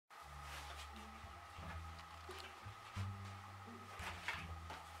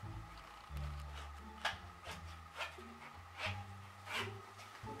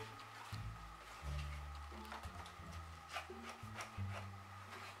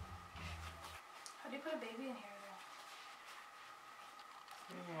put a baby in here though.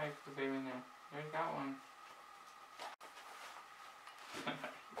 Yeah, I put the baby in there. I already got one.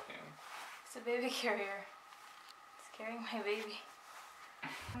 It's a baby carrier. It's carrying my baby.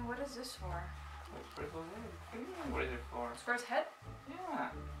 And what is this for? It's for his head. What do you mean, what is it for? It's for his head? Yeah.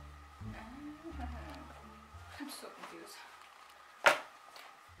 I'm so confused. Okay,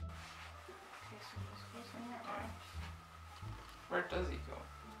 so this goes in your arm. Where does he go?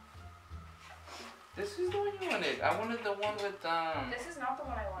 This is the one you wanted. I wanted the one with This is not the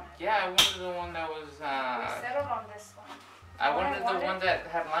one I wanted. Yeah, I wanted the one that was We settled on this one. I wanted the one that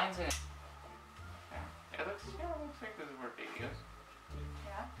had lines in it. Yeah, it looks like this is where baby goes.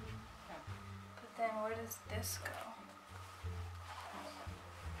 Yeah? Yeah. But then where does this go?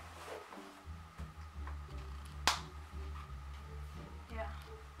 Yeah.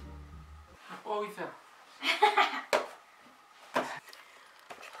 Oh, he fell.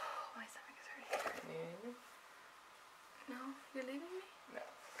 My stomach is hurting. Yeah. No? You're leaving me? No.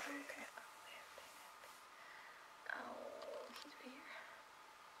 Okay. Oh, he's right here.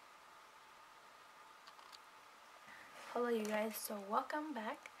 Hello you guys, so welcome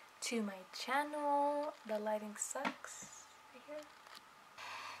back to my channel. The lighting sucks right here.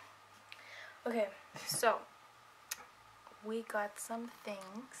 Okay, so we got some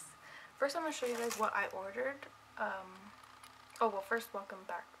things. First I'm going to show you guys what I ordered. Oh well, first welcome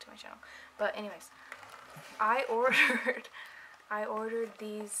back to my channel. But anyways, I ordered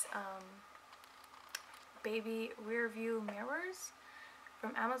these baby rear view mirrors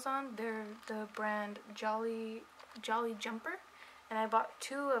from Amazon. They're the brand Jolly Jumper, and I bought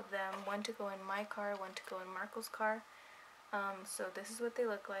 2 of them, one to go in my car, one to go in Marco's car. So this is what they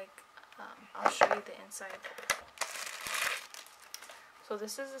look like. I'll show you the inside. So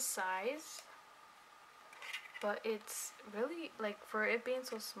this is a size, but it's really, like, for it being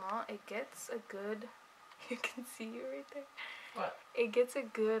so small, it gets a good, you can see it right there. What? It gets a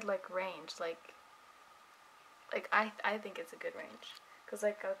good, like, range, like I think it's a good range, because,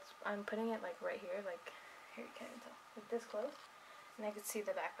 like, I'm putting it, like, right here, like, here you can't even tell, like, this close, and I can see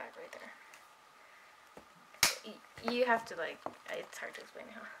the backpack right there. You have to, like, it's hard to explain,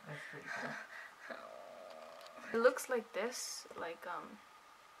 huh? That's pretty cool. It looks like this, like,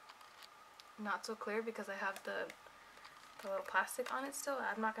 not so clear because I have the little plastic on it still.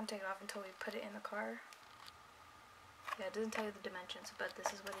 I'm not going to take it off until we put it in the car. Yeah, it doesn't tell you the dimensions, but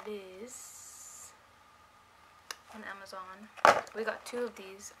this is what it is on Amazon. We got 2 of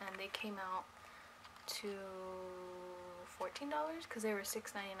these, and they came out to $14 because they were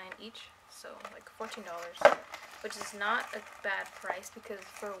 $6.99 each, so like $14, which is not a bad price because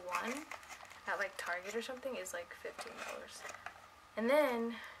for one at like Target or something is like $15. And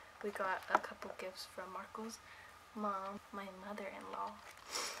then we got a couple gifts from Marco's mom, my mother-in-law.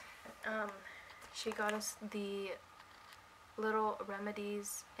 She got us the Little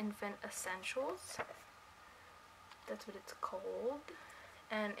Remedies Infant Essentials. That's what it's called.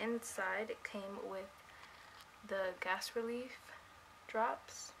 And inside it came with the gas relief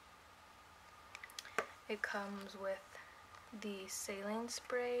drops. It comes with the saline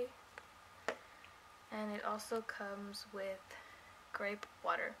spray, and it also comes with grape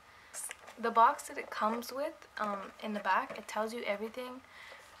water. The box that it comes with, in the back, it tells you everything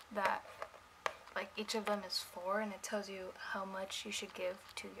that, like, each of them is for, and it tells you how much you should give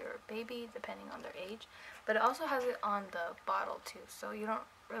to your baby depending on their age. But it also has it on the bottle too, so you don't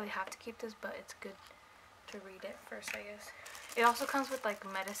really have to keep this, but it's good to read it first, I guess. It also comes with like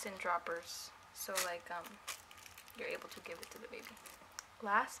medicine droppers, so like you're able to give it to the baby.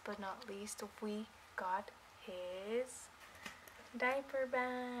 Last but not least, we got his diaper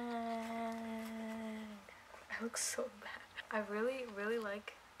bag. I look so bad. I really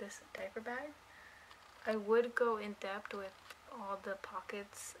like this diaper bag. I would go in depth with all the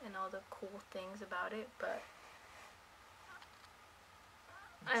pockets and all the cool things about it, but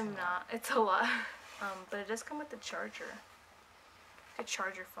I'm not. It's a lot. But it does come with the charger. You could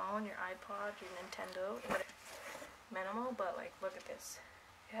charge your phone, your iPod, your Nintendo, whatever. Minimal, but like, look at this.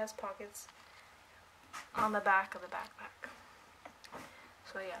 It has pockets on the back of the backpack.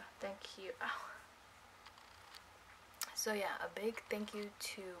 So yeah, thank you. Ow. So yeah, a big thank you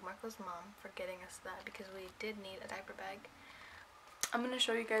to Marco's mom for getting us that, because we did need a diaper bag. I'm going to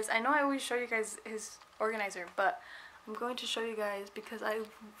show you guys. I know I always show you guys his organizer, but I'm going to show you guys because I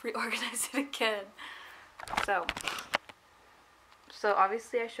reorganized it again. So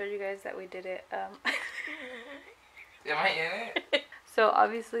obviously I showed you guys that we did it. Am I in it? So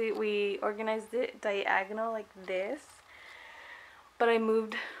obviously we organized it diagonal like this, but I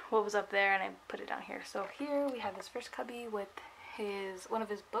moved what was up there and I put it down here. So here we have this first cubby with one of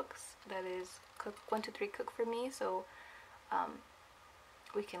his books that is Cook 1, 2, 3 Cook for me, so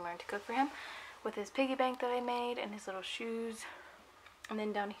we can learn to cook for him, with his piggy bank that I made and his little shoes. And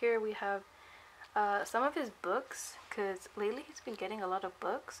then down here we have some of his books, because lately he's been getting a lot of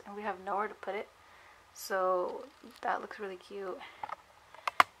books and we have nowhere to put it, so that looks really cute.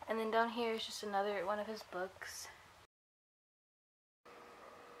 And then down here is just another one of his books.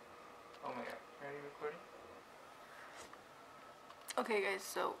 Oh my god, are you recording? Okay guys,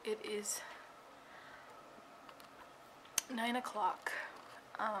 so it is 9 o'clock,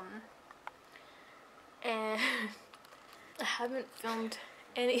 and I haven't filmed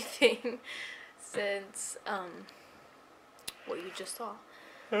anything since what you just saw.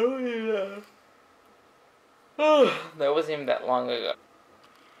 Oh yeah. Oh, that wasn't even that long ago.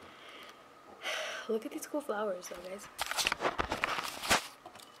 Look at these cool flowers though, guys. It's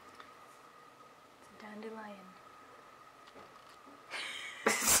a dandelion.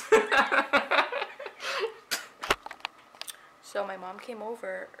 So my mom came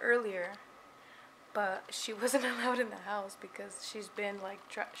over earlier, but she wasn't allowed in the house because she's been like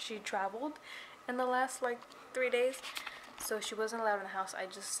she traveled in the last like 3 days, so she wasn't allowed in the house. I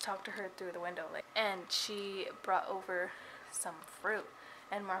just talked to her through the window, like, and she brought over some fruit,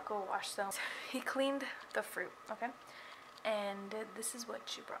 and Marco washed some. He cleaned the fruit, okay, and this is what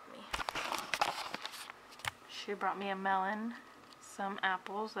she brought me. She brought me a melon, some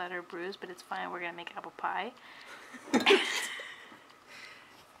apples that are bruised, but it's fine, we're gonna make apple pie.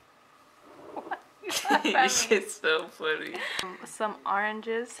 It's so funny. Some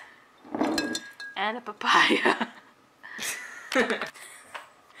oranges and a papaya.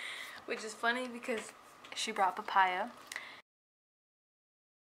 Which is funny because she brought papaya,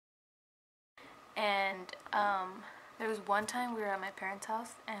 and there was one time we were at my parents'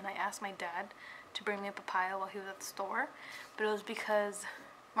 house and I asked my dad to bring me a papaya while he was at the store, but it was because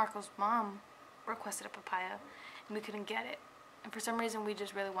Marco's mom requested a papaya and we couldn't get it, and for some reason we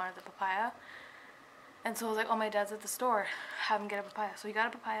just really wanted the papaya. And so I was like, oh, my dad's at the store, have him get a papaya. So he got a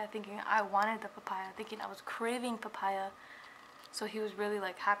papaya thinking I wanted the papaya, thinking I was craving papaya. So he was really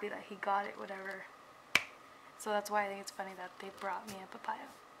like happy that he got it, whatever. So that's why I think it's funny that they brought me a papaya.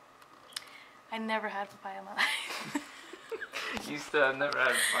 I never had papaya in my life. You still have never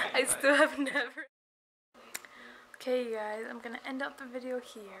had papaya. I still have never. Okay, you guys, I'm gonna end up the video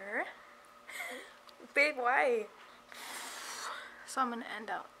here. Babe, why? So I'm gonna end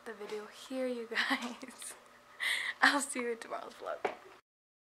out the video here, you guys. I'll see you in tomorrow's vlog.